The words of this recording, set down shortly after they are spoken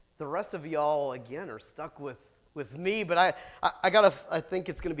the rest of y'all, again, are stuck with me, but I think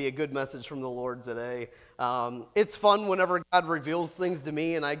it's going to be a good message from the Lord today. It's fun whenever God reveals things to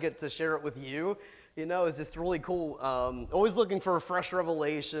me and I get to share it with you. You know, it's just really cool. Always looking for a fresh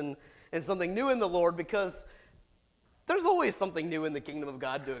revelation and something new in the Lord, because there's always something new in the kingdom of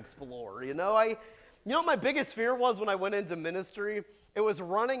God to explore. You know what my biggest fear was when I went into ministry? It was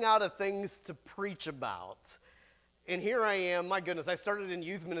running out of things to preach about. And here I am, my goodness, I started in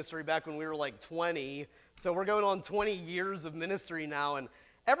youth ministry back when we were like 20, so we're going on 20 years of ministry now, and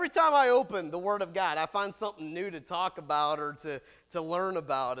every time I open the Word of God, I find something new to talk about or to learn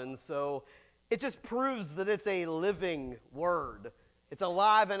about, and so it just proves that it's a living Word. It's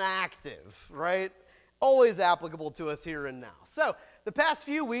alive and active, right? Always applicable to us here and now. So, the past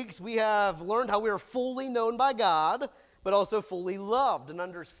few weeks, we have learned how we are fully known by God, but also fully loved and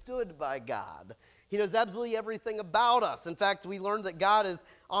understood by God. He knows absolutely everything about us. In fact, we learned that God is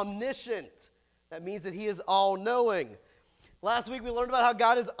omniscient. That means that he is all-knowing. Last week, we learned about how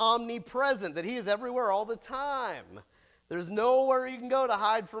God is omnipresent, that he is everywhere all the time. There's nowhere you can go to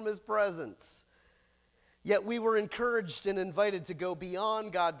hide from his presence. Yet we were encouraged and invited to go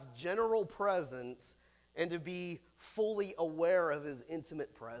beyond God's general presence and to be fully aware of his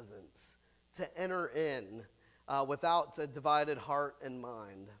intimate presence, to enter in without a divided heart and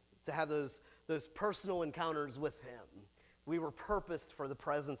mind, to have those personal encounters with him. We were purposed for the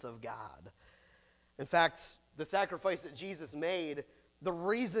presence of God. In fact, the sacrifice that Jesus made, the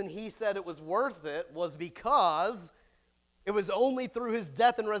reason he said it was worth it was because it was only through his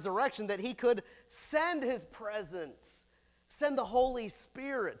death and resurrection that he could send his presence, send the Holy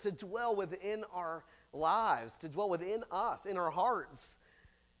Spirit to dwell within our lives, to dwell within us, in our hearts.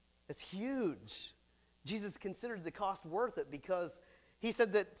 It's huge. Jesus considered the cost worth it because he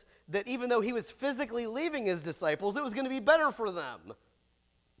said that even though he was physically leaving his disciples, it was going to be better for them.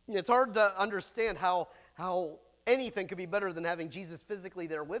 It's hard to understand how anything could be better than having Jesus physically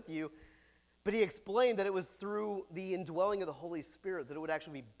there with you, but he explained that it was through the indwelling of the Holy Spirit that it would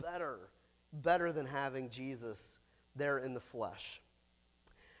actually be better than having Jesus there in the flesh.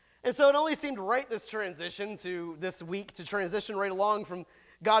 And so it only seemed right this week to transition right along from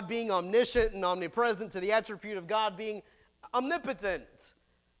God being omniscient and omnipresent to the attribute of God being omnipotent,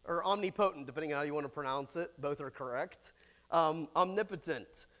 or omnipotent, depending on how you want to pronounce it. Both are correct.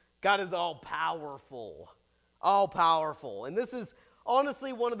 Omnipotent. God is all-powerful. All-powerful. And this is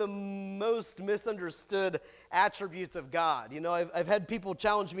honestly one of the most misunderstood attributes of God. You know, I've had people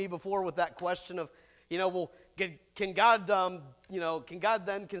challenge me before with that question of, well, can God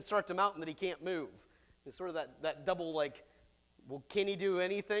then construct a mountain that he can't move? It's sort of that double, like, well, can he do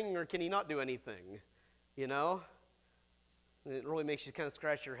anything or can he not do anything? You know? It really makes you kind of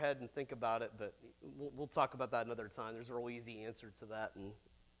scratch your head and think about it, but we'll talk about that another time. There's a real easy answer to that, and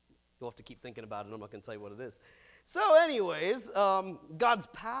you'll have to keep thinking about it. I'm not going to tell you what it is. So anyways, God's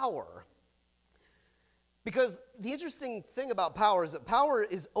power. Because the interesting thing about power is that power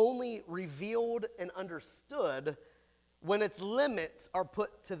is only revealed and understood when its limits are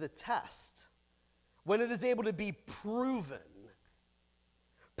put to the test, when it is able to be proven.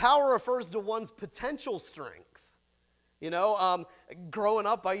 Power refers to one's potential strength. You know, growing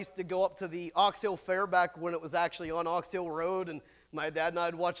up, I used to go up to the Ox Hill Fair back when it was actually on Ox Hill Road, and my dad and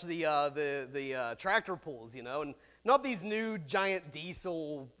I'd watch the tractor pulls, and not these new giant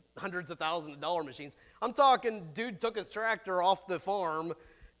diesel hundreds of thousands of dollar machines. I'm talking, dude took his tractor off the farm,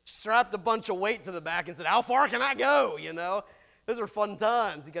 strapped a bunch of weight to the back, and said, "How far can I go?" Those are fun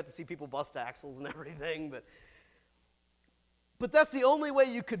times. You got to see people bust axles and everything, But that's the only way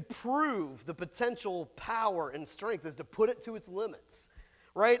you could prove the potential power and strength, is to put it to its limits,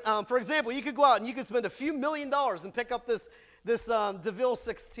 right? For example, you could go out and you could spend a few $1 million and pick up this Devel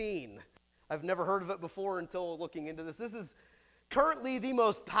 16. I've never heard of it before until looking into this. This is currently the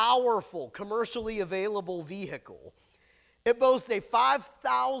most powerful commercially available vehicle. It boasts a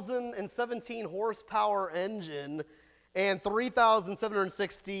 5,017 horsepower engine and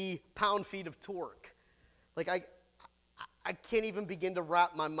 3,760 pound-feet of torque. Like, I can't even begin to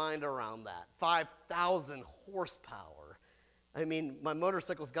wrap my mind around that. 5,000 horsepower. I mean, my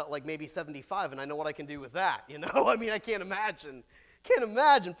motorcycle's got like maybe 75, and I know what I can do with that, I mean, I can't imagine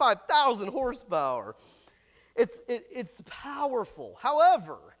 5,000 horsepower. It's powerful.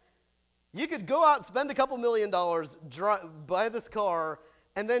 However, you could go out and spend a couple $1 million, buy this car,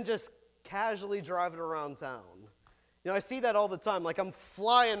 and then just casually drive it around town. I see that all the time. Like, I'm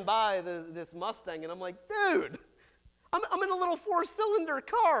flying by this Mustang, and I'm like, dude, I'm in a little 4-cylinder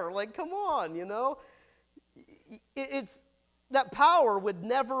car. Like, come on, It's that power would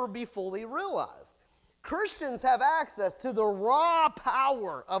never be fully realized. Christians have access to the raw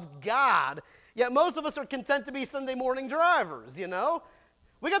power of God, yet most of us are content to be Sunday morning drivers, you know?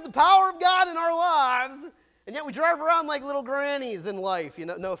 We got the power of God in our lives, and yet we drive around like little grannies in life. You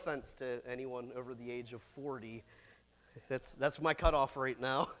know, no offense to anyone over the age of 40. That's my cutoff right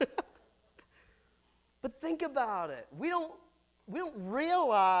now. But think about it. We don't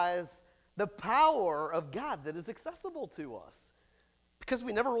realize the power of God that is accessible to us because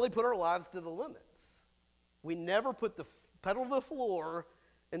we never really put our lives to the limits. We never put the pedal to the floor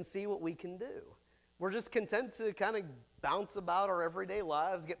and see what we can do. We're just content to kind of bounce about our everyday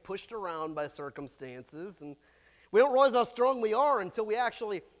lives, get pushed around by circumstances, and we don't realize how strong we are until we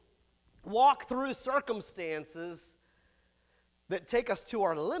actually walk through circumstances that take us to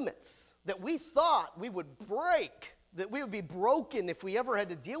our limits, that we thought we would break, that we would be broken if we ever had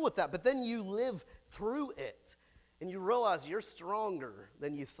to deal with that. But then you live through it, and you realize you're stronger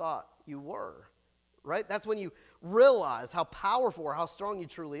than you thought you were, right? That's when you realize how powerful or how strong you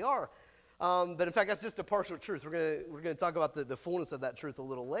truly are. But in fact, that's just a partial truth. We're going to talk about the fullness of that truth a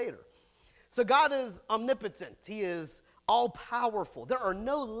little later. So God is omnipotent. He is all-powerful. There are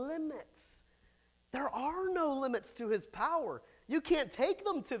no limits. There are no limits to his power. You can't take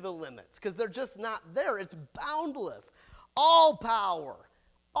them to the limits because they're just not there. It's boundless. All power,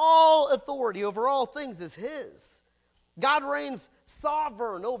 all authority over all things is his. God reigns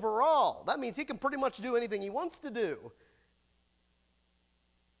sovereign over all. That means he can pretty much do anything he wants to do.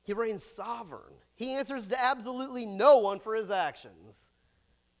 He reigns sovereign. He answers to absolutely no one for his actions.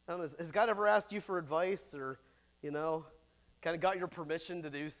 I don't know, has God ever asked you for advice or, kind of got your permission to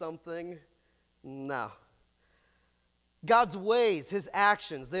do something? No. God's ways, his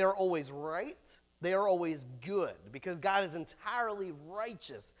actions, they are always right. They are always good because God is entirely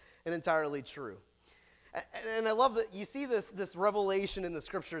righteous and entirely true. And I love that you see this revelation in the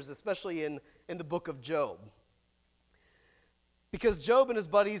scriptures, especially in the book of Job. Because Job and his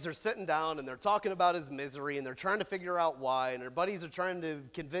buddies are sitting down and they're talking about his misery and they're trying to figure out why. And their buddies are trying to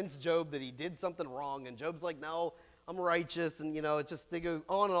convince Job that he did something wrong. And Job's like, no, I'm righteous. And, it's just, they go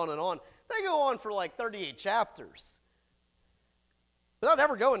on and on and on. They go on for like 38 chapters without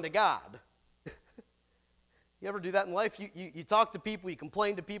ever going to God. You ever do that in life? You talk to people, you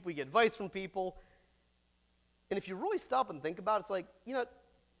complain to people, you get advice from people. And if you really stop and think about it, it's like,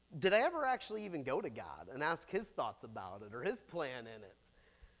 did I ever actually even go to God and ask his thoughts about it or his plan in it?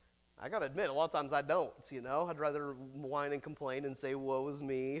 I got to admit, a lot of times I don't, I'd rather whine and complain and say, woe is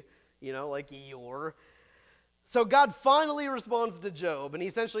me, like Eeyore. So God finally responds to Job, and he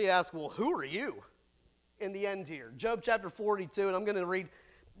essentially asks, well, who are you in the end here? Job chapter 42, and I'm going to read,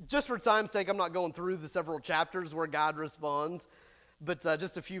 just for time's sake, I'm not going through the several chapters where God responds, but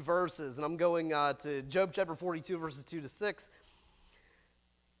just a few verses. And I'm going to Job chapter 42, verses 2 to 6.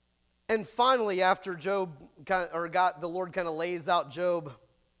 And finally, after the Lord kind of lays out Job,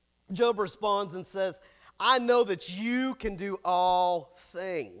 Job responds and says, I know that you can do all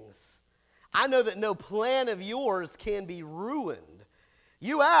things. I know that no plan of yours can be ruined.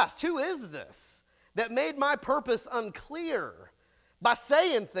 You asked, who is this that made my purpose unclear by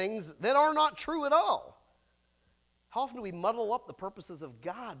saying things that are not true at all? How often do we muddle up the purposes of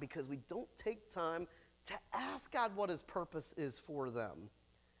God because we don't take time to ask God what his purpose is for them?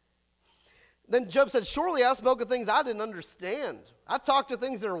 Then Job said, surely I spoke of things I didn't understand. I talked to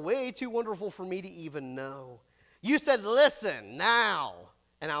things that are way too wonderful for me to even know. You said, listen now,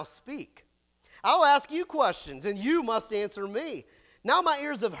 and I'll speak. I'll ask you questions, and you must answer me. Now my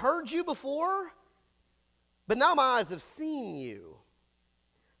ears have heard you before, but now my eyes have seen you.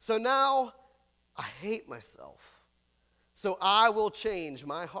 So now I hate myself. So I will change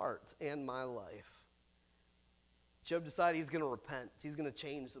my heart and my life. Job decided he's going to repent. He's going to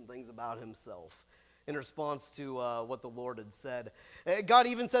change some things about himself in response to what the Lord had said. God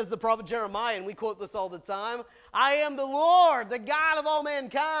even says to the prophet Jeremiah, and we quote this all the time, I am the Lord, the God of all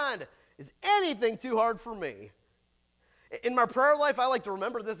mankind. Is anything too hard for me? In my prayer life, I like to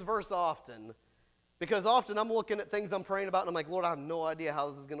remember this verse often because often I'm looking at things I'm praying about and I'm like, Lord, I have no idea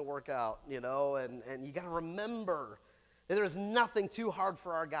how this is going to work out, and you got to remember that there is nothing too hard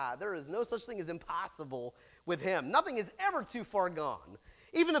for our God. There is no such thing as impossible with him. Nothing is ever too far gone.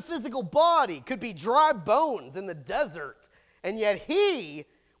 Even a physical body could be dry bones in the desert, and yet he,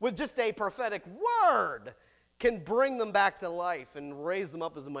 with just a prophetic word, can bring them back to life and raise them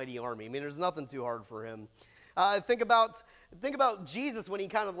up as a mighty army. I mean, there's nothing too hard for him. Think about Jesus when he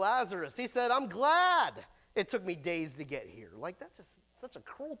encountered Lazarus. He said, I'm glad it took me days to get here. Like, that's just such a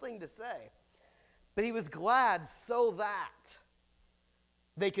cruel thing to say. But he was glad so that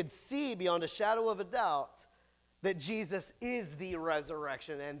they could see beyond a shadow of a doubt that Jesus is the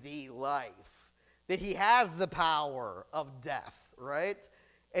resurrection and the life. that he has the power of death, right?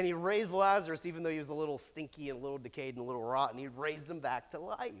 And he raised Lazarus, even though he was a little stinky and a little decayed and a little rotten, he raised him back to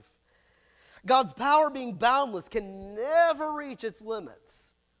life. God's power, being boundless, can never reach its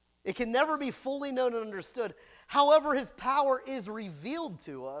limits. It can never be fully known and understood. However, his power is revealed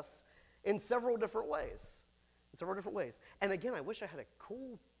to us in several different ways. And again, I wish I had a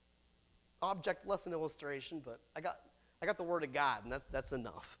cool object lesson illustration, but I got the Word of God, and that's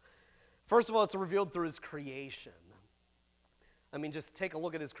enough. First of all, it's revealed through his creation. I mean, just take a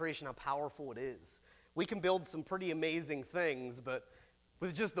look at his creation, how powerful it is. We can build some pretty amazing things, but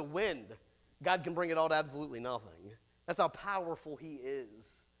with just the wind, God can bring it all to absolutely nothing. That's how powerful he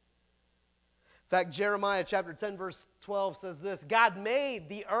is. In fact, Jeremiah chapter 10, verse 12 says this: God made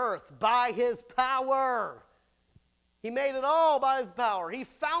the earth by his power. He made it all by his power. He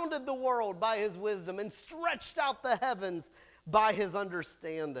founded the world by his wisdom and stretched out the heavens by his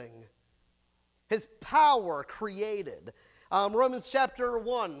understanding. His power created. Romans chapter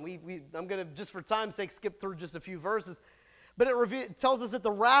 1, I'm going to, just for time's sake, skip through just a few verses. But it tells us that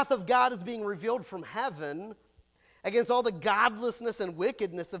the wrath of God is being revealed from heaven against all the godlessness and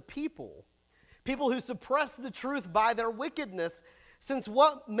wickedness of people. People who suppress the truth by their wickedness, since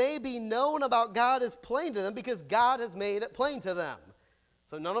what may be known about God is plain to them because God has made it plain to them.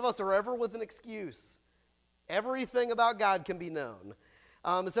 So none of us are ever with an excuse. Everything about God can be known.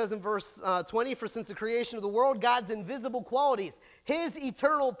 It says in verse 20, for since the creation of the world, God's invisible qualities, his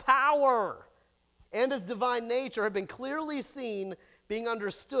eternal power, and his divine nature have been clearly seen, being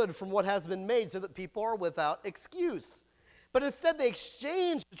understood from what has been made, so that people are without excuse. But instead they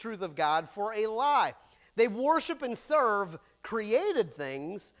exchange the truth of God for a lie. They worship and serve created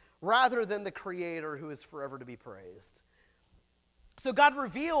things rather than the Creator, who is forever to be praised. So God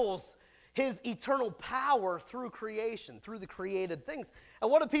reveals his eternal power through creation, through the created things.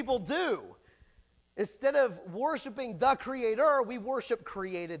 And what do people do? Instead of worshiping the Creator, we worship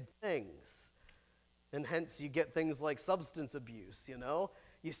created things. And hence you get things like substance abuse, you know?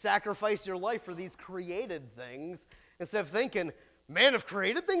 You sacrifice your life for these created things instead of thinking, man, if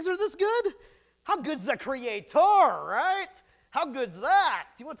created things are this good, how good's the Creator, right? How good's that?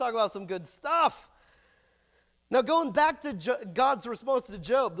 You want to talk about some good stuff? Now, going back to God's response to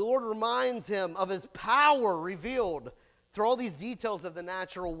Job, the Lord reminds him of his power revealed through all these details of the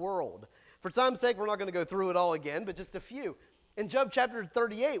natural world. For time's sake, we're not going to go through it all again, but just a few. In Job chapter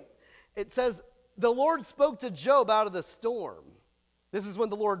 38, it says, the Lord spoke to Job out of the storm. This is when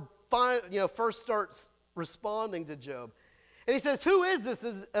the Lord first starts responding to Job. And he says, who is this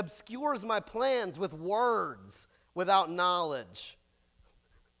that obscures my plans with words without knowledge?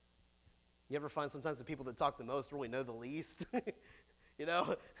 You ever find sometimes the people that talk the most really know the least? You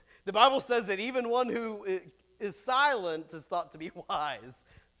know, the Bible says that even one who is silent is thought to be wise.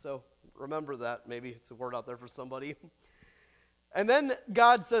 So remember that. Maybe it's a word out there for somebody. And then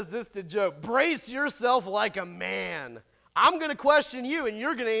God says this to Job: brace yourself like a man. I'm going to question you and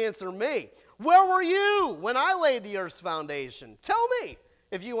you're going to answer me. Where were you when I laid the earth's foundation? Tell me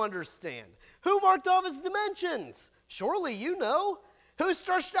if you understand. Who marked off its dimensions? Surely you know. Who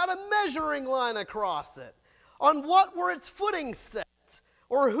stretched out a measuring line across it? On what were its footings set?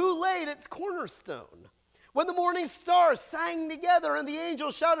 Or who laid its cornerstone? When the morning stars sang together and the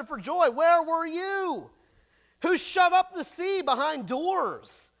angels shouted for joy, where were you? Who shut up the sea behind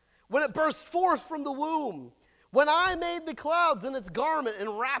doors when it burst forth from the womb? When I made the clouds in its garment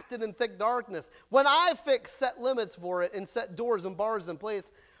and wrapped it in thick darkness. When I fixed set limits for it and set doors and bars in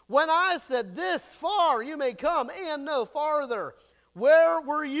place. When I said, this far you may come and no farther. Where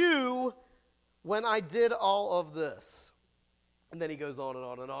were you when I did all of this? And then he goes on and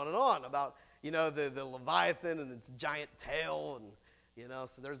on and on and on about, the Leviathan and its giant tail. And,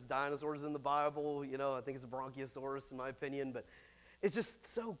 so there's dinosaurs in the Bible. I think it's a Bronchiosaurus in my opinion. But it's just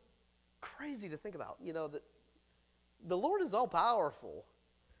so crazy to think about, that the Lord is all powerful.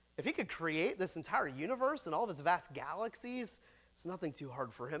 If he could create this entire universe and all of its vast galaxies, it's nothing too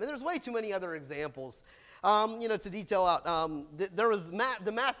hard for him. And there's way too many other examples, to detail out. There was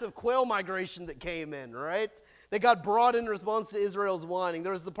the massive quail migration that came in, right? That God brought in response to Israel's whining.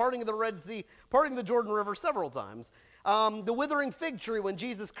 There was the parting of the Red Sea, parting the Jordan River several times. The withering fig tree when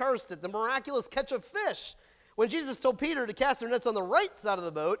Jesus cursed it. The miraculous catch of fish when Jesus told Peter to cast their nets on the right side of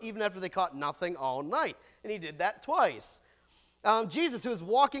the boat, even after they caught nothing all night. And he did that twice. Jesus, who was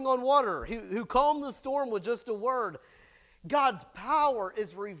walking on water, who calmed the storm with just a word. God's power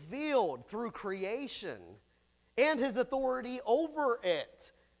is revealed through creation and his authority over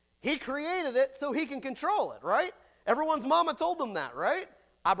it. He created it so he can control it, right? Everyone's mama told them that, right?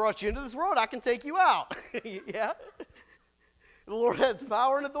 I brought you into this world, I can take you out. Yeah? The Lord has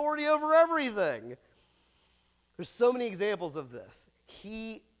power and authority over everything. There's so many examples of this.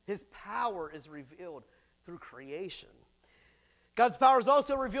 His power is revealed through creation. God's power is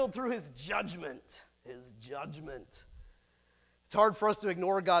also revealed through his judgment. His judgment. It's hard for us to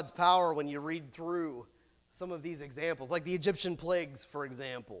ignore God's power when you read through some of these examples, like the Egyptian plagues, for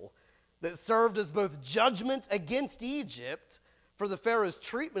example, that served as both judgment against Egypt for the Pharaoh's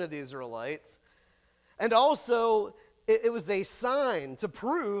treatment of the Israelites, and also it was a sign to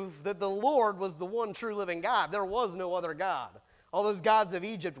prove that the Lord was the one true living God. There was no other God. All those gods of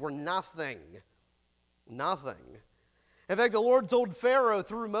Egypt were nothing. Nothing. In fact, the Lord told Pharaoh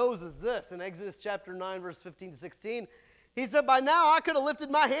through Moses this in Exodus chapter 9, verse 15 to 16. He said, by now I could have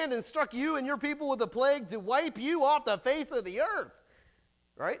lifted my hand and struck you and your people with a plague to wipe you off the face of the earth.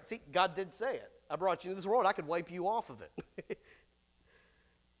 Right? See, God did say it. I brought you into this world. I could wipe you off of it.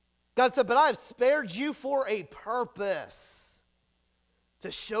 God said, but I have spared you for a purpose,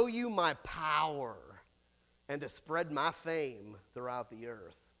 to show you my power and to spread my fame throughout the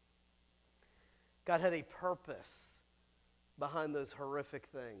earth. God had a purpose behind those horrific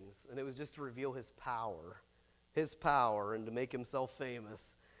things, and it was just to reveal his power, and to make himself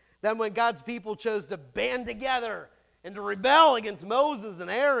famous. Then when God's people chose to band together and to rebel against Moses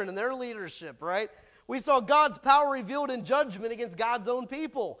and Aaron and their leadership, right? We saw God's power revealed in judgment against God's own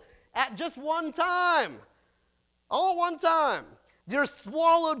people at just one time. All at one time. There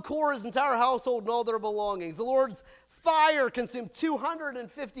swallowed Korah's entire household and all their belongings. The Lord's fire consumed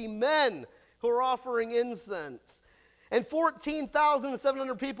 250 men who were offering incense. And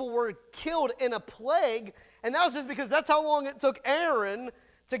 14,700 people were killed in a plague. And that was just because that's how long it took Aaron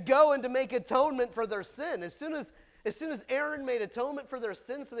to go and to make atonement for their sin. As soon as Aaron made atonement for their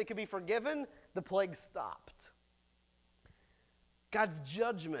sin so they could be forgiven, the plague stopped. God's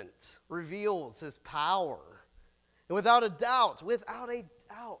judgment reveals his power. And without a doubt,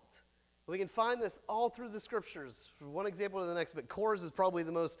 we can find this all through the scriptures, from one example to the next, but Korah's is probably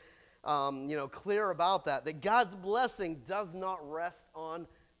the most clear about that God's blessing does not rest on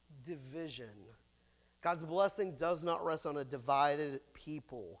division. God's blessing does not rest on a divided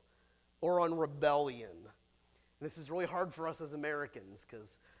people or on rebellion. And this is really hard for us as Americans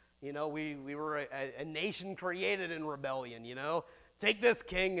because, we were a nation created in rebellion, Take this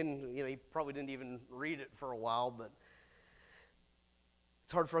king, and, he probably didn't even read it for a while, but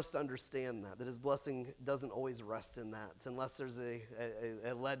it's hard for us to understand that his blessing doesn't always rest in that unless there's a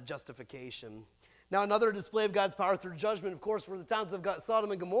led justification. Now, another display of God's power through judgment, of course, were the towns of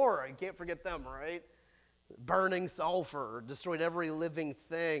Sodom and Gomorrah. You can't forget them, right? Burning sulfur, destroyed every living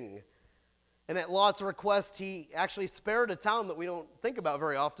thing. And at Lot's request, he actually spared a town that we don't think about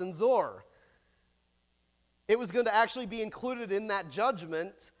very often, Zoar. It was going to actually be included in that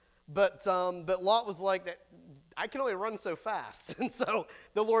judgment, but Lot was like, I can only run so fast. And so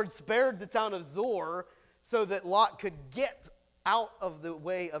the Lord spared the town of Zoar so that Lot could get out of the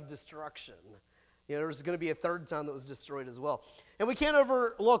way of destruction. There was going to be a third town that was destroyed as well. And we can't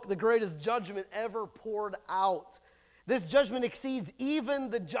overlook the greatest judgment ever poured out. This judgment exceeds even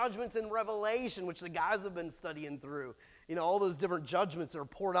the judgments in Revelation, which the guys have been studying through. All those different judgments that are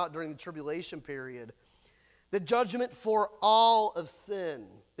poured out during the tribulation period. The judgment for all of sin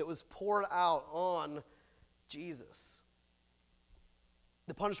that was poured out on Jesus.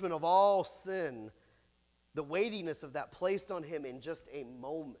 The punishment of all sin, the weightiness of that placed on him in just a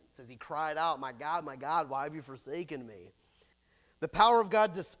moment as he cried out, my God, why have you forsaken me? The power of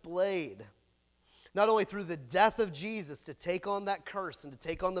God displayed not only through the death of Jesus to take on that curse and to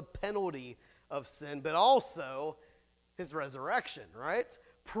take on the penalty of sin, but also his resurrection, right?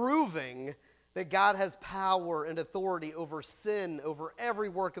 Proving that God has power and authority over sin, over every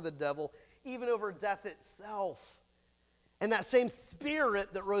work of the devil, even over death itself. And that same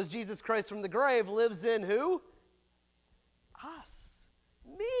Spirit that rose Jesus Christ from the grave lives in who? Us.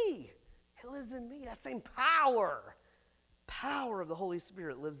 Me. It lives in me. That same power of the Holy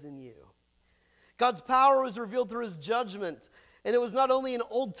Spirit lives in you. God's power was revealed through his judgment. And it was not only an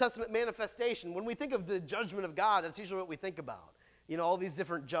Old Testament manifestation. When we think of the judgment of God, that's usually what we think about. All these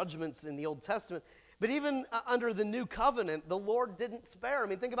different judgments in the Old Testament. But even under the New Covenant, the Lord didn't spare.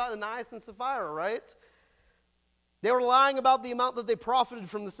 Think about Ananias and Sapphira, right? They were lying about the amount that they profited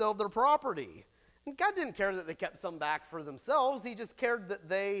from the sale of their property. And God didn't care that they kept some back for themselves. He just cared that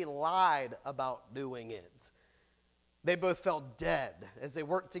they lied about doing it. They both fell dead as they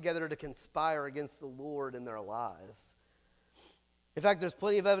worked together to conspire against the Lord in their lies. In fact, there's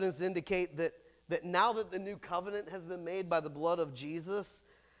plenty of evidence to indicate that now that the new covenant has been made by the blood of Jesus,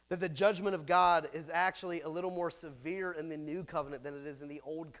 that the judgment of God is actually a little more severe in the new covenant than it is in the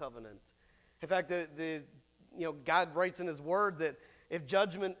old covenant. In fact, the God writes in his word that if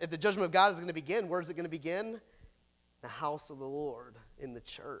the judgment of God is going to begin, where is it going to begin? The house of the Lord, in the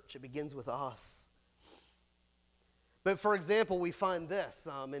church. It begins with us. But for example, we find this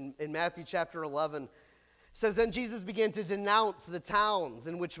in Matthew chapter 11. It says, then Jesus began to denounce the towns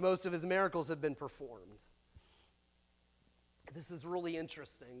in which most of his miracles had been performed. This is really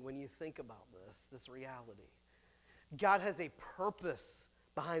interesting when you think about this reality. God has a purpose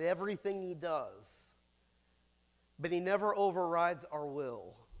behind everything he does, but he never overrides our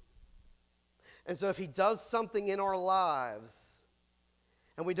will. And so if he does something in our lives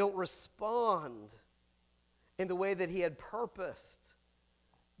and we don't respond in the way that he had purposed,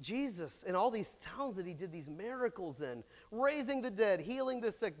 Jesus, in all these towns that he did these miracles in, raising the dead, healing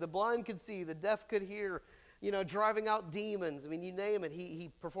the sick, the blind could see, the deaf could hear, driving out demons. I mean, you name it.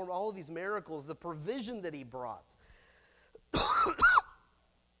 He performed all of these miracles, the provision that he brought.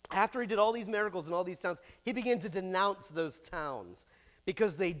 After he did all these miracles in all these towns, he began to denounce those towns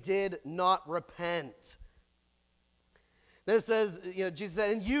because they did not repent. Then it says, Jesus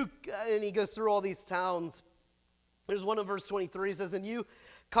said, and he goes through all these towns. There's one in verse 23. He says, and you,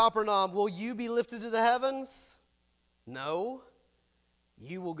 Capernaum, will you be lifted to the heavens? No,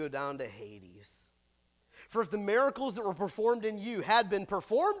 you will go down to Hades. For if the miracles that were performed in you had been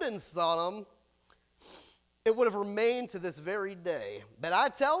performed in Sodom, it would have remained to this very day. But I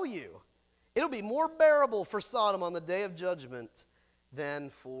tell you, it'll be more bearable for Sodom on the day of judgment than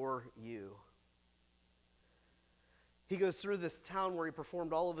for you. He goes through this town where he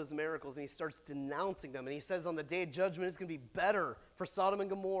performed all of his miracles, and he starts denouncing them. And he says on the day of judgment, it's going to be better for Sodom and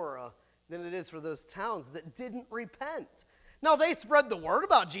Gomorrah than it is for those towns that didn't repent. Now, they spread the word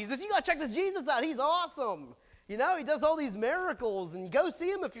about Jesus. You got to check this Jesus out. He's awesome. He does all these miracles, and go see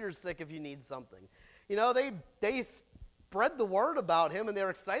him if you're sick, if you need something. They spread the word about him, and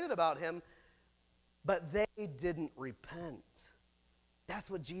they're excited about him, but they didn't repent. That's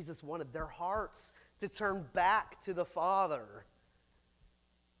what Jesus wanted, their hearts to turn back to the Father.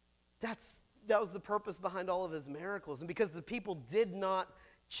 That was the purpose behind all of his miracles. And because the people did not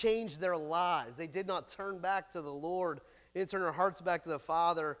change their lives, they did not turn back to the Lord, they didn't turn their hearts back to the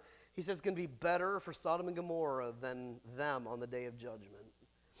Father, he says it's going to be better for Sodom and Gomorrah than them on the day of judgment.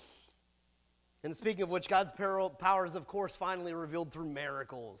 And speaking of which, God's power is, of course, finally revealed through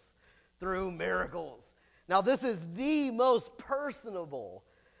miracles. Through miracles. Now, this is the most personal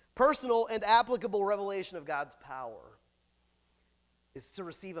and applicable revelation of God's power, is to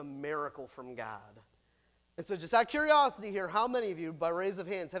receive a miracle from God. And so just out of curiosity here, how many of you, by raise of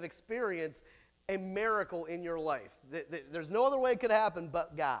hands, have experienced a miracle in your life? There's no other way it could happen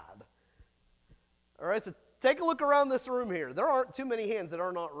but God. All right, so take a look around this room here. There aren't too many hands that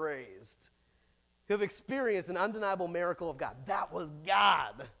are not raised who have experienced an undeniable miracle of God. That was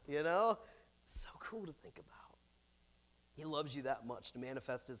God, It's so cool to think about. He loves you that much to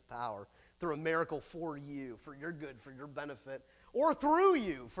manifest his power through a miracle for you, for your good, for your benefit, or through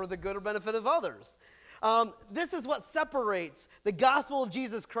you for the good or benefit of others. This is what separates the gospel of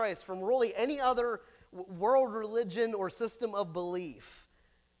Jesus Christ from really any other world religion or system of belief.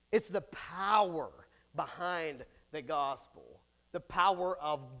 It's the power behind the gospel, the power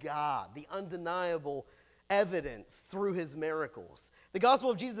of God, the undeniable evidence through his miracles. The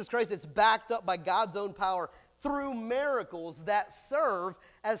gospel of Jesus Christ, it's backed up by God's own power through miracles that serve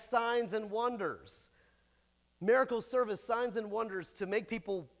as signs and wonders. Miracles serve as signs and wonders to make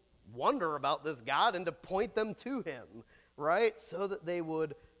people wonder about this God and to point them to him, right? So that they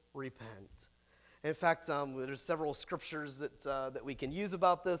would repent. In fact, there's several scriptures that we can use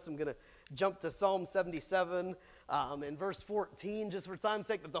about this. I'm going to jump to Psalm 77 in verse 14, just for time's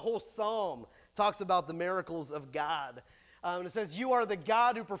sake, but the whole psalm talks about the miracles of God. And it says, you are the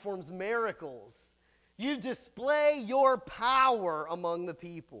God who performs miracles. You display your power among the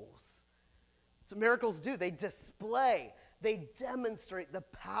peoples. So miracles do. They display, they demonstrate the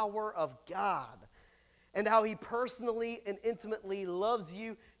power of God and how he personally and intimately loves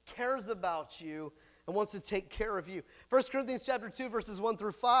you, cares about you, and wants to take care of you. 1 Corinthians chapter 2, verses 1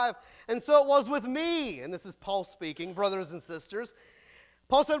 through 5. And so it was with me, and this is Paul speaking, brothers and sisters.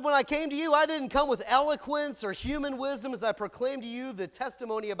 Paul said, when I came to you, I didn't come with eloquence or human wisdom as I proclaimed to you the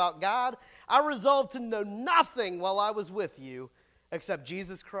testimony about God. I resolved to know nothing while I was with you except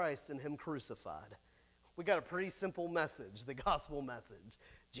Jesus Christ and him crucified. We got a pretty simple message, the gospel message.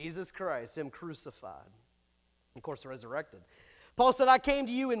 Jesus Christ, him crucified. Of course, resurrected. Paul said, I came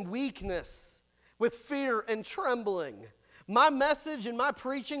to you in weakness, with fear and trembling. My message and my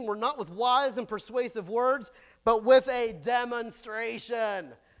preaching were not with wise and persuasive words, but with a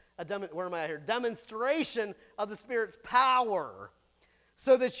demonstration. Where am I here? Demonstration of the Spirit's power,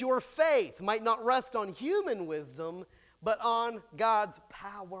 so that your faith might not rest on human wisdom, but on God's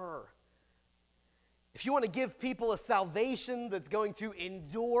power. If you want to give people a salvation that's going to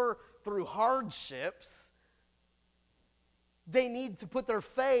endure through hardships, they need to put their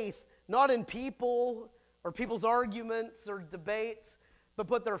faith not in people or people's arguments or debates, but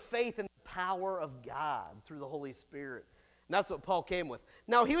put their faith in the power of God through the Holy Spirit. And that's what Paul came with.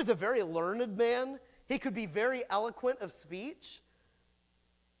 Now, he was a very learned man. He could be very eloquent of speech.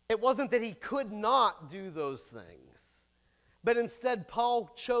 It wasn't that he could not do those things, but instead Paul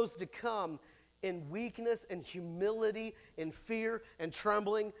chose to come in weakness and humility, in fear and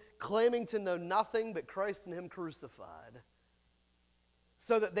trembling, claiming to know nothing but Christ and him crucified,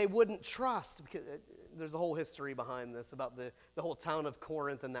 so that they wouldn't trust. Because there's a whole history behind this about the whole town of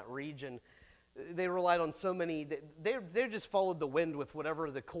Corinth and that region. They relied on so many, they just followed the wind with whatever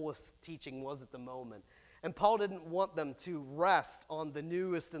the coolest teaching was at the moment. And Paul didn't want them to rest on the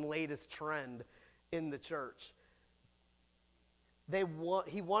newest and latest trend in the church.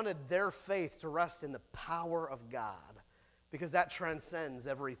 He wanted their faith to rest in the power of God, because that transcends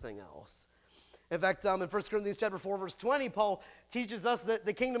everything else. In fact, in 1 Corinthians chapter 4, verse 20, Paul teaches us that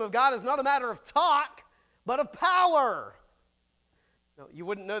the kingdom of God is not a matter of talk, but of power. Now, you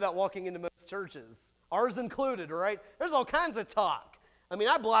wouldn't know that walking into most churches, ours included, right? There's all kinds of talk. I mean,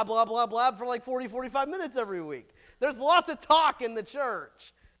 I blab, blab, blab, blab for like 40, 45 minutes every week. There's lots of talk in the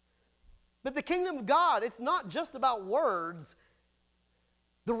church. But the kingdom of God, it's not just about words.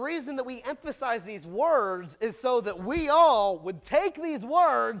 The reason that we emphasize these words is so that we all would take these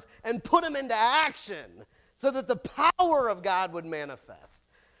words and put them into action, so that the power of God would manifest,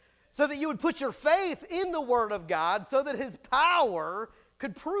 so that you would put your faith in the Word of God, so that His power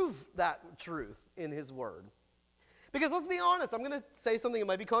could prove that truth in His Word. Because let's be honest, I'm going to say something that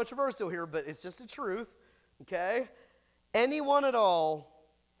might be controversial here, but it's just a truth, okay? Anyone at all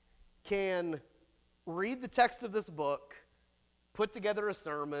can read the text of this book, put together a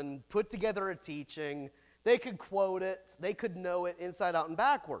sermon, put together a teaching. They could quote it. They could know it inside out and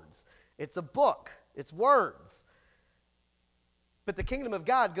backwards. It's a book. It's words. But the kingdom of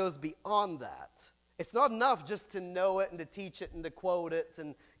God goes beyond that. It's not enough just to know it and to teach it and to quote it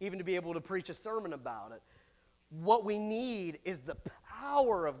and even to be able to preach a sermon about it. What we need is the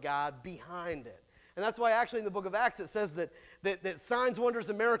power of God behind it. And that's why actually in the book of Acts it says that signs, wonders,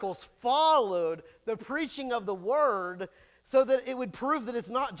 and miracles followed the preaching of the word, so that it would prove that it's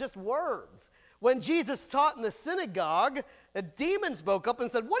not just words. When Jesus taught in the synagogue, a demon spoke up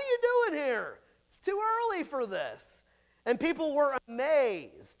and said, "What are you doing here? It's too early for this." And people were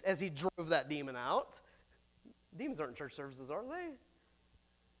amazed as he drove that demon out. Demons aren't in church services, are they?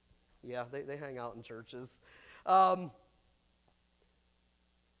 Yeah, they hang out in churches. But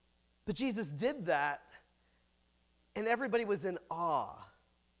Jesus did that, and everybody was in awe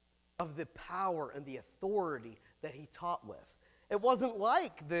of the power and the authority that he taught with. It wasn't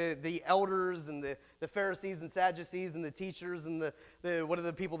like the elders and the Pharisees and Sadducees and the teachers and the what are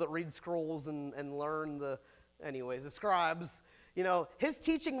the people that read scrolls and learn the scribes. You know, his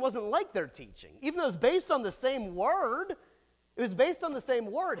teaching wasn't like their teaching. Even though it was based on the same word,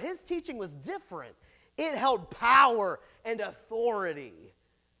 his teaching was different. It held power and authority.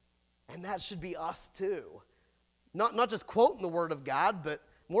 And that should be us too. Not just quoting the word of God, but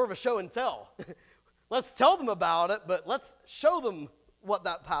more of a show and tell. Let's tell them about it, but let's show them what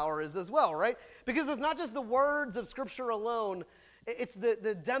that power is as well, right? Because it's not just the words of Scripture alone. It's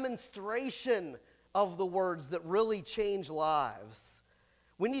the demonstration of the words that really change lives.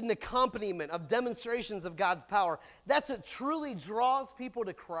 We need an accompaniment of demonstrations of God's power. That's what truly draws people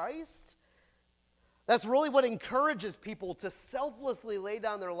to Christ. That's really what encourages people to selflessly lay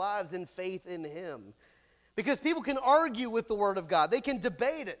down their lives in faith in Him. Because people can argue with the Word of God. They can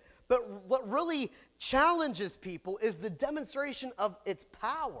debate it. But what really challenges people is the demonstration of its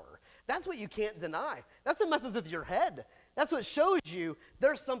power. That's what you can't deny. That's what messes with your head. That's what shows you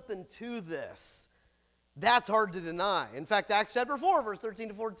there's something to this. That's hard to deny. In fact, Acts chapter 4, verse 13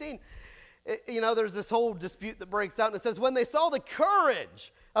 to 14, there's this whole dispute that breaks out, and it says, when they saw the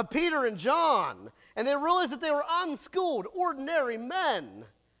courage of Peter and John, and they realized that they were unschooled, ordinary men,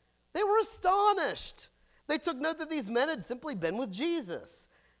 they were astonished. They took note that these men had simply been with Jesus.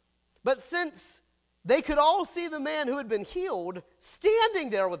 But since they could all see the man who had been healed standing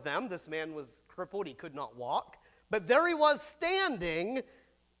there with them, this man was crippled, he could not walk, but there he was standing,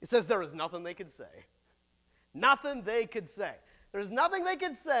 it says there was nothing they could say. Nothing they could say. There's nothing they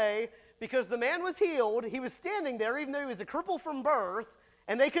could say because the man was healed, he was standing there even though he was a cripple from birth,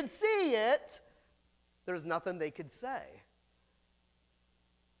 and they could see it. There's nothing they could say.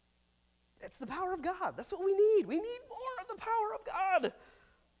 It's the power of God. That's what we need. We need more of the power of God.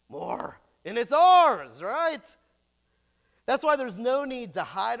 more. And it's ours, right? That's why there's no need to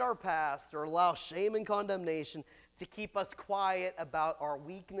hide our past or allow shame and condemnation to keep us quiet about our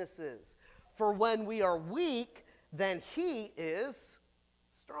weaknesses. For when we are weak, then he is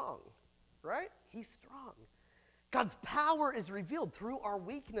strong, right? He's strong. God's power is revealed through our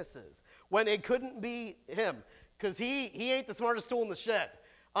weaknesses when it couldn't be him, because he ain't the smartest tool in the shed.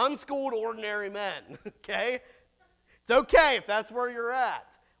 Unschooled, ordinary men, okay? It's okay if that's where you're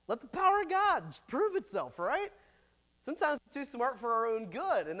at. Let the power of God prove itself, right? Sometimes we're too smart for our own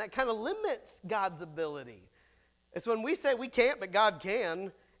good, and that kind of limits God's ability. It's when we say we can't, but God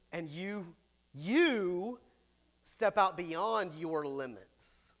can, and you step out beyond your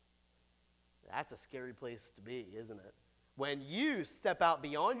limits. That's a scary place to be, isn't it? When you step out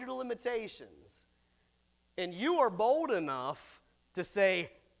beyond your limitations, and you are bold enough to say,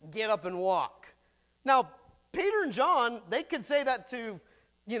 get up and walk. Now, Peter and John, they could say that to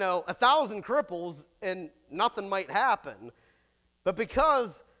 1,000 cripples and nothing might happen. But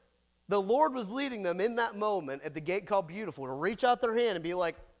because the Lord was leading them in that moment at the gate called Beautiful to reach out their hand and be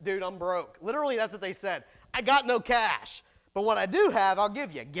like, dude, I'm broke. Literally, that's what they said. I got no cash, but what I do have, I'll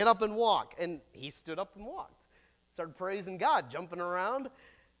give you. Get up and walk. And he stood up and walked. Started praising God, jumping around.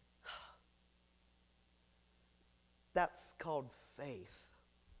 That's called faith.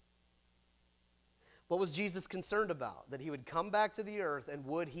 What was Jesus concerned about? That he would come back to the earth, and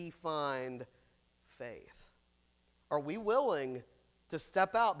would he find faith? Are we willing to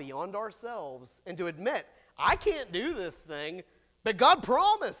step out beyond ourselves and to admit, I can't do this thing, but God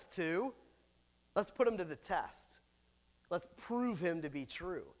promised to? Let's put him to the test. Let's prove him to be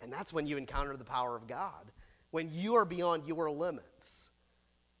true. And that's when you encounter the power of God. When you are beyond your limits,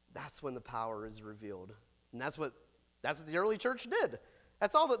 that's when the power is revealed. And that's what the early church did.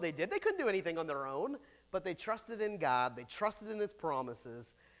 That's all that they did. They couldn't do anything on their own, but they trusted in God. They trusted in his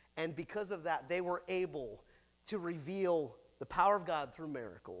promises. And because of that, they were able to reveal the power of God through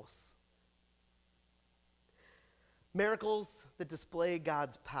miracles. Miracles that display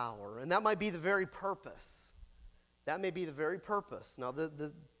God's power. And that might be the very purpose. That may be the very purpose. Now,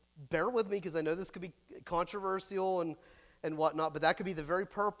 bear with me, because I know this could be controversial and whatnot, but that could be the very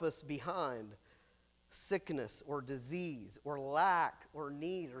purpose behind sickness or disease or lack or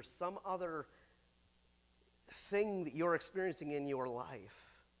need or some other thing that you're experiencing in your life.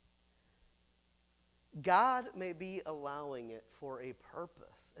 God may be allowing it for a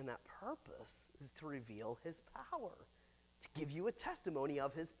purpose, and that purpose is to reveal his power, to give you a testimony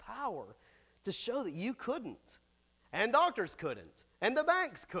of his power, to show that you couldn't, and doctors couldn't, and the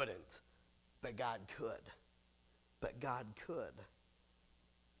banks couldn't, but God could. But God could.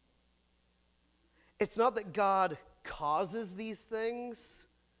 It's not that God causes these things,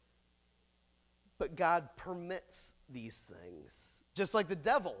 but God permits these things. Just like the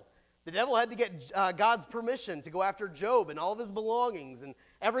devil. The devil had to get God's permission to go after Job and all of his belongings and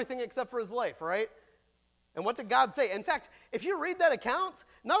everything except for his life, right? And what did God say? In fact, if you read that account,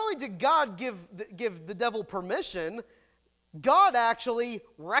 not only did God give the devil permission, God actually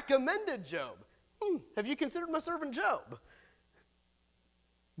recommended Job. Have you considered my servant Job?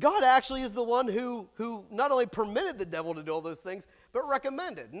 God actually is the one who not only permitted the devil to do all those things, but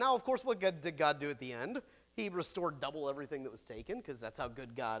recommended. Now, of course, what did God do at the end? He restored double everything that was taken, because that's how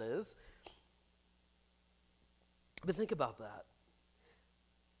good God is. But think about that.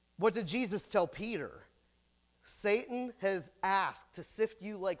 What did Jesus tell Peter? Satan has asked to sift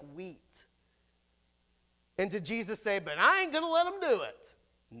you like wheat. And did Jesus say, but I ain't going to let him do it?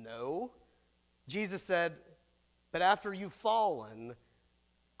 No. Jesus said, but after you've fallen,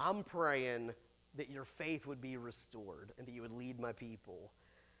 I'm praying that your faith would be restored and that you would lead my people.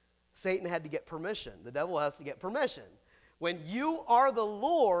 Satan had to get permission. The devil has to get permission. When you are the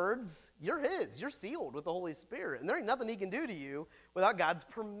Lord's, you're his. You're sealed with the Holy Spirit. And there ain't nothing he can do to you without God's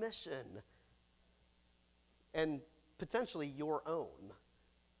permission. And potentially your own.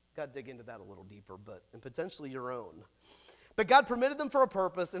 Got to dig into that a little deeper, and potentially your own. But God permitted them for a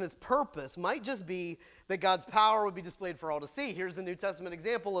purpose, and his purpose might just be that God's power would be displayed for all to see. Here's a New Testament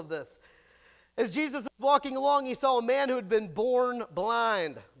example of this. As Jesus was walking along, he saw a man who had been born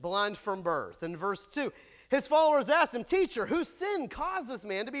blind from birth. In verse 2, his followers asked him, Teacher, whose sin caused this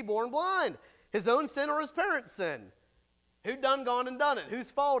man to be born blind? His own sin or his parents' sin? Who gone and done it?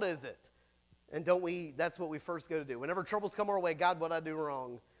 Whose fault is it? And that's what we first go to do. Whenever troubles come our way, God, what did I do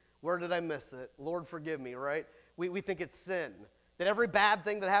wrong? Where did I miss it? Lord, forgive me, right? We think it's sin. That every bad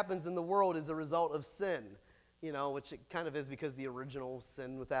thing that happens in the world is a result of sin. Which it kind of is, because the original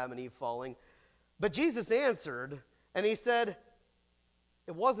sin with Adam and Eve falling. But Jesus answered, and he said,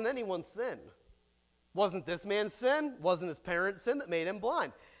 it wasn't anyone's sin. Wasn't this man's sin? Wasn't his parents' sin that made him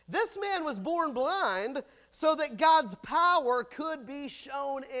blind? This man was born blind so that God's power could be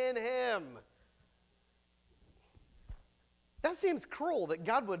shown in him. That seems cruel that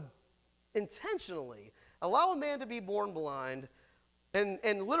God would intentionally allow a man to be born blind and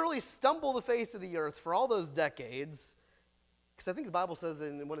literally stumble the face of the earth for all those decades. Because I think the Bible says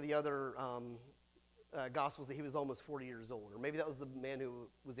in one of the other Gospels that he was almost 40 years old. Or maybe that was the man who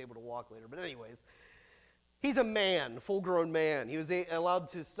was able to walk later. But anyways, he's a man, full-grown man. He was allowed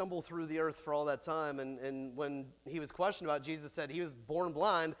to stumble through the earth for all that time. And when he was questioned about, Jesus said he was born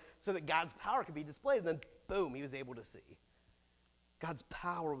blind so that God's power could be displayed. And then, boom, he was able to see. God's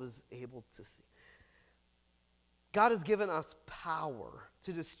power was able to see. God has given us power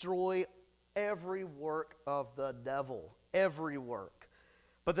to destroy every work of the devil. Every work.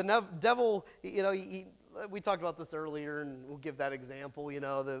 But the devil, we talked about this earlier, and we'll give that example.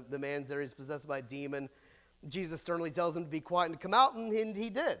 The man's there, he's possessed by a demon. Jesus sternly tells him to be quiet and to come out, and he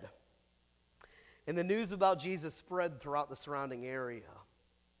did. And the news about Jesus spread throughout the surrounding area.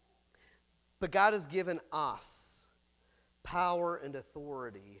 But God has given us power and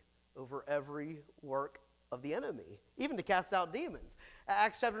authority over every work of the enemy, even to cast out demons.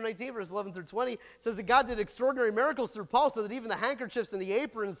 Acts chapter 19, verse 11 through 20 says that God did extraordinary miracles through Paul so that even the handkerchiefs and the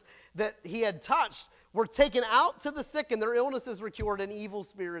aprons that he had touched were taken out to the sick and their illnesses were cured and evil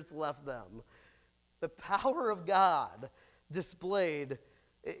spirits left them. The power of God displayed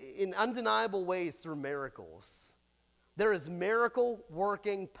in undeniable ways through miracles. There is miracle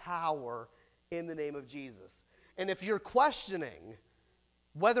working power in the name of Jesus. And if you're questioning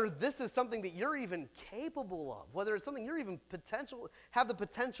whether this is something that you're even capable of, whether it's something you're even have the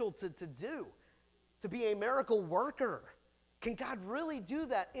potential to do, to be a miracle worker, can God really do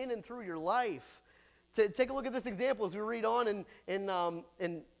that in and through your life? To take a look at this example as we read on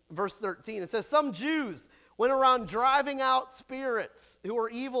in verse 13. It says, some Jews went around driving out spirits who were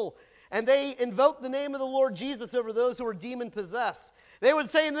evil, and they invoked the name of the Lord Jesus over those who were demon-possessed. They would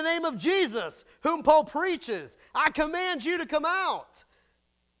say, in the name of Jesus, whom Paul preaches, I command you to come out.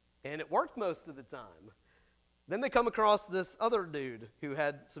 And it worked most of the time. Then they come across this other dude who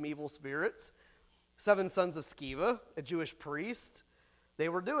had some evil spirits. 7 sons of Sceva, a Jewish priest. They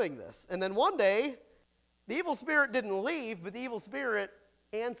were doing this. And then one day, the evil spirit didn't leave, but the evil spirit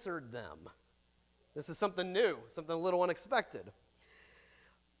answered them. This is something new, something a little unexpected.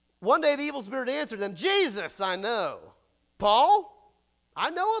 One day the evil spirit answered them, Jesus, I know. Paul, I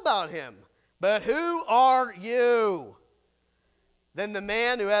know about him. But who are you? Then the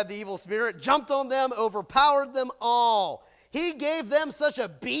man who had the evil spirit jumped on them, overpowered them all. He gave them such a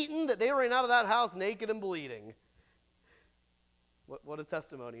beating that they ran out of that house naked and bleeding. What a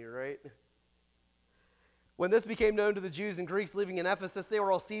testimony, right? When this became known to the Jews and Greeks living in Ephesus, they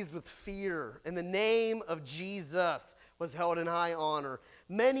were all seized with fear, and the name of Jesus was held in high honor.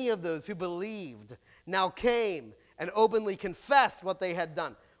 Many of those who believed now came and openly confessed what they had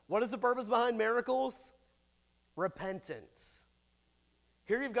done. What is the purpose behind miracles? Repentance.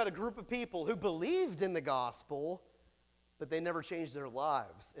 Here you've got a group of people who believed in the gospel, but they never changed their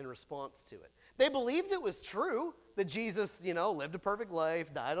lives in response to it. They believed it was true that Jesus, lived a perfect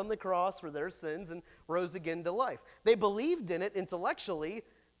life, died on the cross for their sins, and rose again to life. They believed in it intellectually,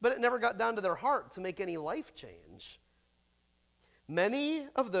 but it never got down to their heart to make any life change. Many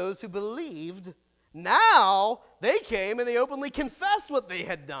of those who believed, now they came and they openly confessed what they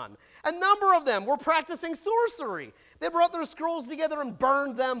had done. A number of them were practicing sorcery. They brought their scrolls together and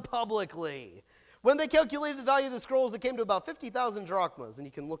burned them publicly. When they calculated the value of the scrolls, it came to about 50,000 drachmas. And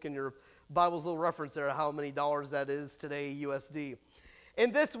you can look in your Bible's little reference there how many dollars that is today USD.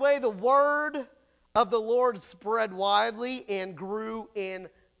 In this way, the word of the Lord spread widely and grew in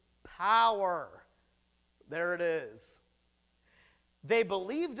power. There it is. They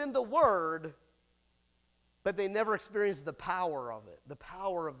believed in the word, but they never experienced the power of it, the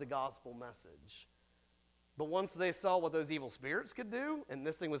power of the gospel message. But once they saw what those evil spirits could do, and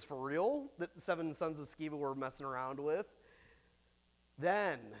this thing was for real, that the 7 sons of Sceva were messing around with,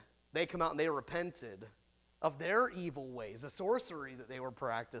 then they come out and they repented of their evil ways, the sorcery that they were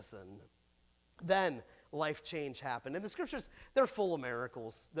practicing. Then life change happened. And the scriptures, they're full of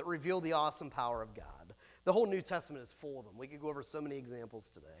miracles that reveal the awesome power of God. The whole New Testament is full of them. We could go over so many examples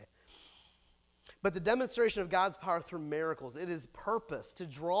today. But the demonstration of God's power through miracles, it is purpose to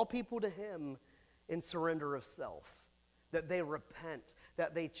draw people to him in surrender of self, that they repent,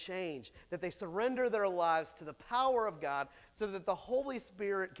 that they change, that they surrender their lives to the power of God so that the Holy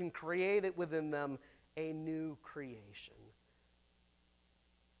Spirit can create it within them a new creation.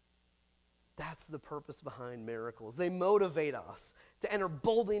 That's the purpose behind miracles. They motivate us to enter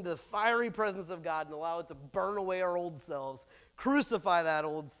boldly into the fiery presence of God and allow it to burn away our old selves, Crucify that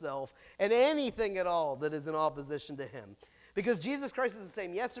old self and anything at all that is in opposition to him. Because Jesus Christ is the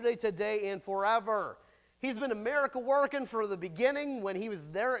same yesterday, today, and forever. He's been a miracle working from the beginning when he was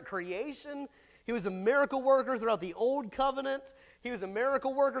there at creation. He was a miracle worker throughout the Old Covenant. He was a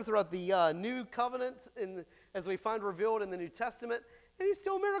miracle worker throughout the New Covenant, as we find revealed in the New Testament. And he's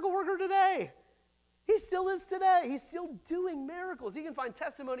still a miracle worker today. He still is today. He's still doing miracles. You can find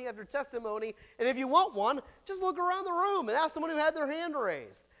testimony after testimony. And if you want one, just look around the room and ask someone who had their hand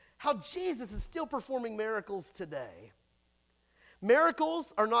raised how Jesus is still performing miracles today.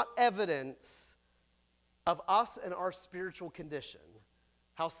 Miracles are not evidence of us and our spiritual condition,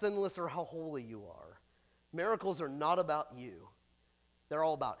 how sinless or how holy you are. Miracles are not about you. They're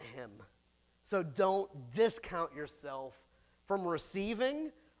all about him. So don't discount yourself from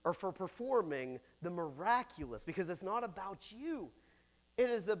receiving or for performing the miraculous, because it's not about you. It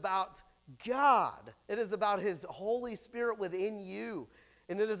is about God. It is about his Holy Spirit within you.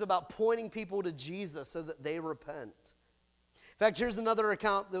 And it is about pointing people to Jesus so that they repent. In fact, here's another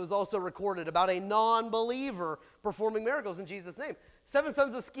account that was also recorded about a non-believer performing miracles in Jesus' name. 7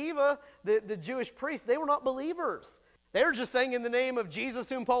 sons of Sceva, the Jewish priests, they were not believers. They were just saying in the name of Jesus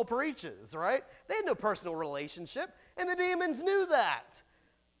whom Paul preaches, right? They had no personal relationship, and the demons knew that.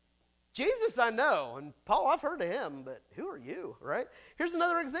 Jesus I know, and Paul, I've heard of him, but who are you, right? Here's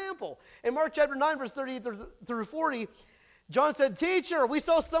another example. In Mark chapter 9, verse 38 through 40, John said, "Teacher, we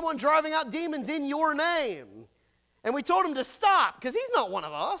saw someone driving out demons in your name. And we told him to stop, because he's not one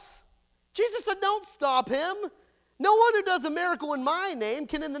of us." Jesus said, "Don't stop him. No one who does a miracle in my name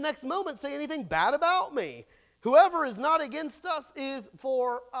can in the next moment say anything bad about me. Whoever is not against us is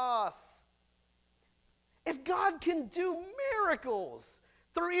for us." If God can do miracles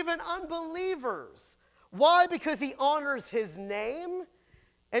through even unbelievers, why? Because he honors his name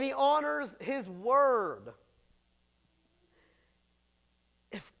and he honors his word.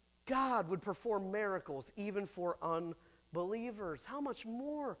 If God would perform miracles even for unbelievers, how much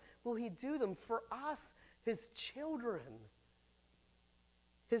more will he do them for us, his children?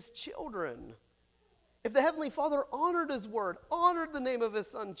 His children. If the Heavenly Father honored his word, honored the name of his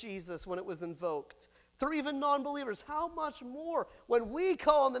Son Jesus when it was invoked, through even non-believers, how much more when we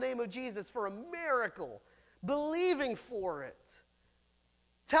call on the name of Jesus for a miracle, believing for it,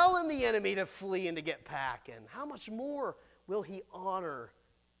 telling the enemy to flee and to get packing, how much more will he honor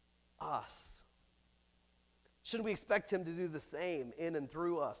us? Shouldn't we expect him to do the same in and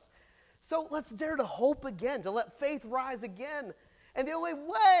through us? So let's dare to hope again, to let faith rise again. And the only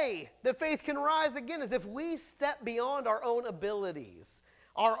way that faith can rise again is if we step beyond our own abilities,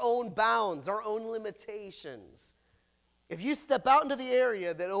 our own bounds, our own limitations. If you step out into the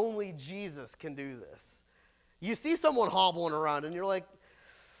area that only Jesus can do this, you see someone hobbling around and you're like,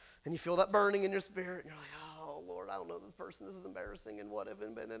 and you feel that burning in your spirit, and you're like, "Oh, Lord, I don't know this person, this is embarrassing, and what if,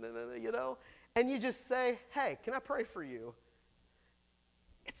 and you know?" And you just say, "Hey, can I pray for you?"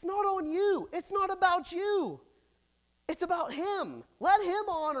 It's not on you. It's not about you. It's about him. Let him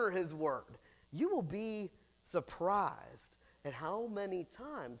honor his word. You will be surprised at how many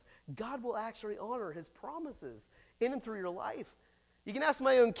times God will actually honor his promises in and through your life. You can ask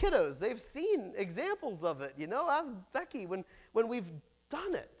my own kiddos. They've seen examples of it. You know, ask Becky when we've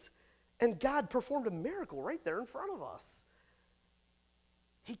done it. And God performed a miracle right there in front of us.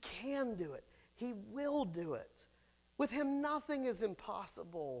 He can do it. He will do it. With him, nothing is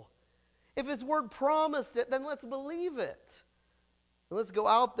impossible. If his word promised it, then let's believe it. And let's go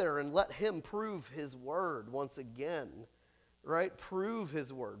out there and let him prove his word once again. Right? Prove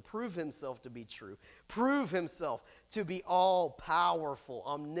his word. Prove himself to be true. Prove himself to be all-powerful,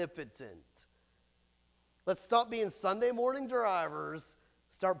 omnipotent. Let's stop being Sunday morning drivers.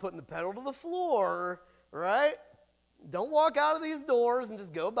 Start putting the pedal to the floor, right? Don't walk out of these doors and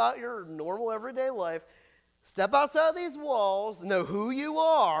just go about your normal everyday life. Step outside these walls. Know who you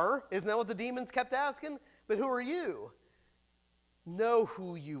are. Isn't that what the demons kept asking? But who are you? Know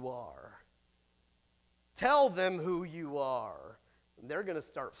who you are. Tell them who you are. They're going to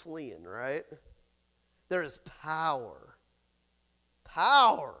start fleeing, right? There is power.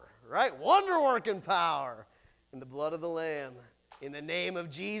 Power, right? Wonder-working power in the blood of the Lamb. In the name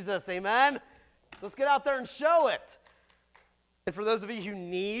of Jesus, amen? So let's get out there and show it. And for those of you who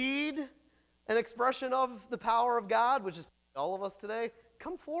need an expression of the power of God, which is all of us today,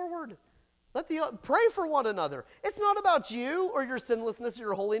 come forward. Pray for one another. It's not about you or your sinlessness or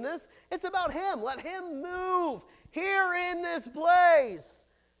your holiness. It's about him. Let him move here in this place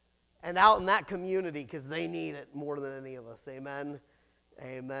and out in that community because they need it more than any of us. Amen.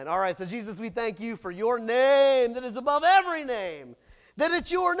 Amen. All right, so Jesus, we thank you for your name that is above every name. That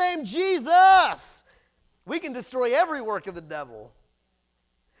it's your name, Jesus. We can destroy every work of the devil.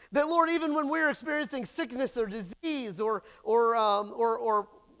 That, Lord, even when we're experiencing sickness or disease or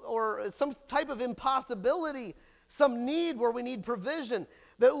some type of impossibility, some need where we need provision,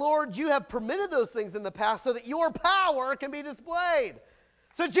 that, Lord, you have permitted those things in the past so that your power can be displayed.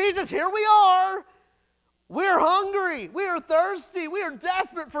 So, Jesus, here we are. We're hungry. We are thirsty. We are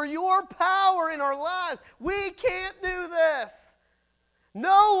desperate for your power in our lives. We can't do this.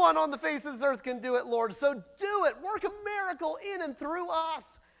 No one on the face of this earth can do it, Lord. So do it. Work a miracle in and through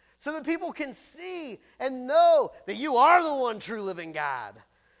us so that people can see and know that you are the one true living God.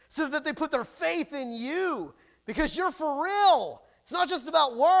 So that they put their faith in you because you're for real. It's not just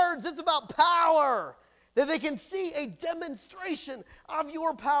about words. It's about power. That they can see a demonstration of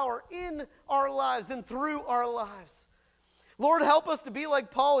your power in our lives and through our lives. Lord, help us to be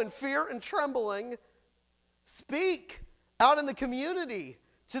like Paul in fear and trembling. Speak out in the community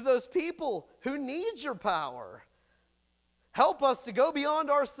to those people who need your power. Help us to go beyond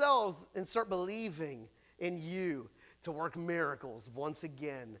ourselves and start believing in you to work miracles once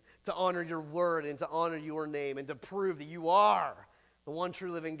again, to honor your word and to honor your name and to prove that you are the one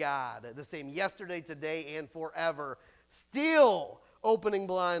true living God, the same yesterday, today, and forever, still opening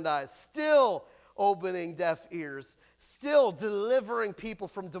blind eyes, still opening deaf ears, still delivering people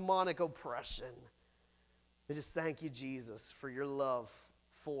from demonic oppression. I just thank you, Jesus, for your love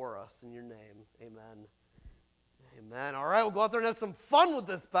for us in your name. Amen. Amen. All right, we'll go out there and have some fun with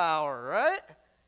this power, right?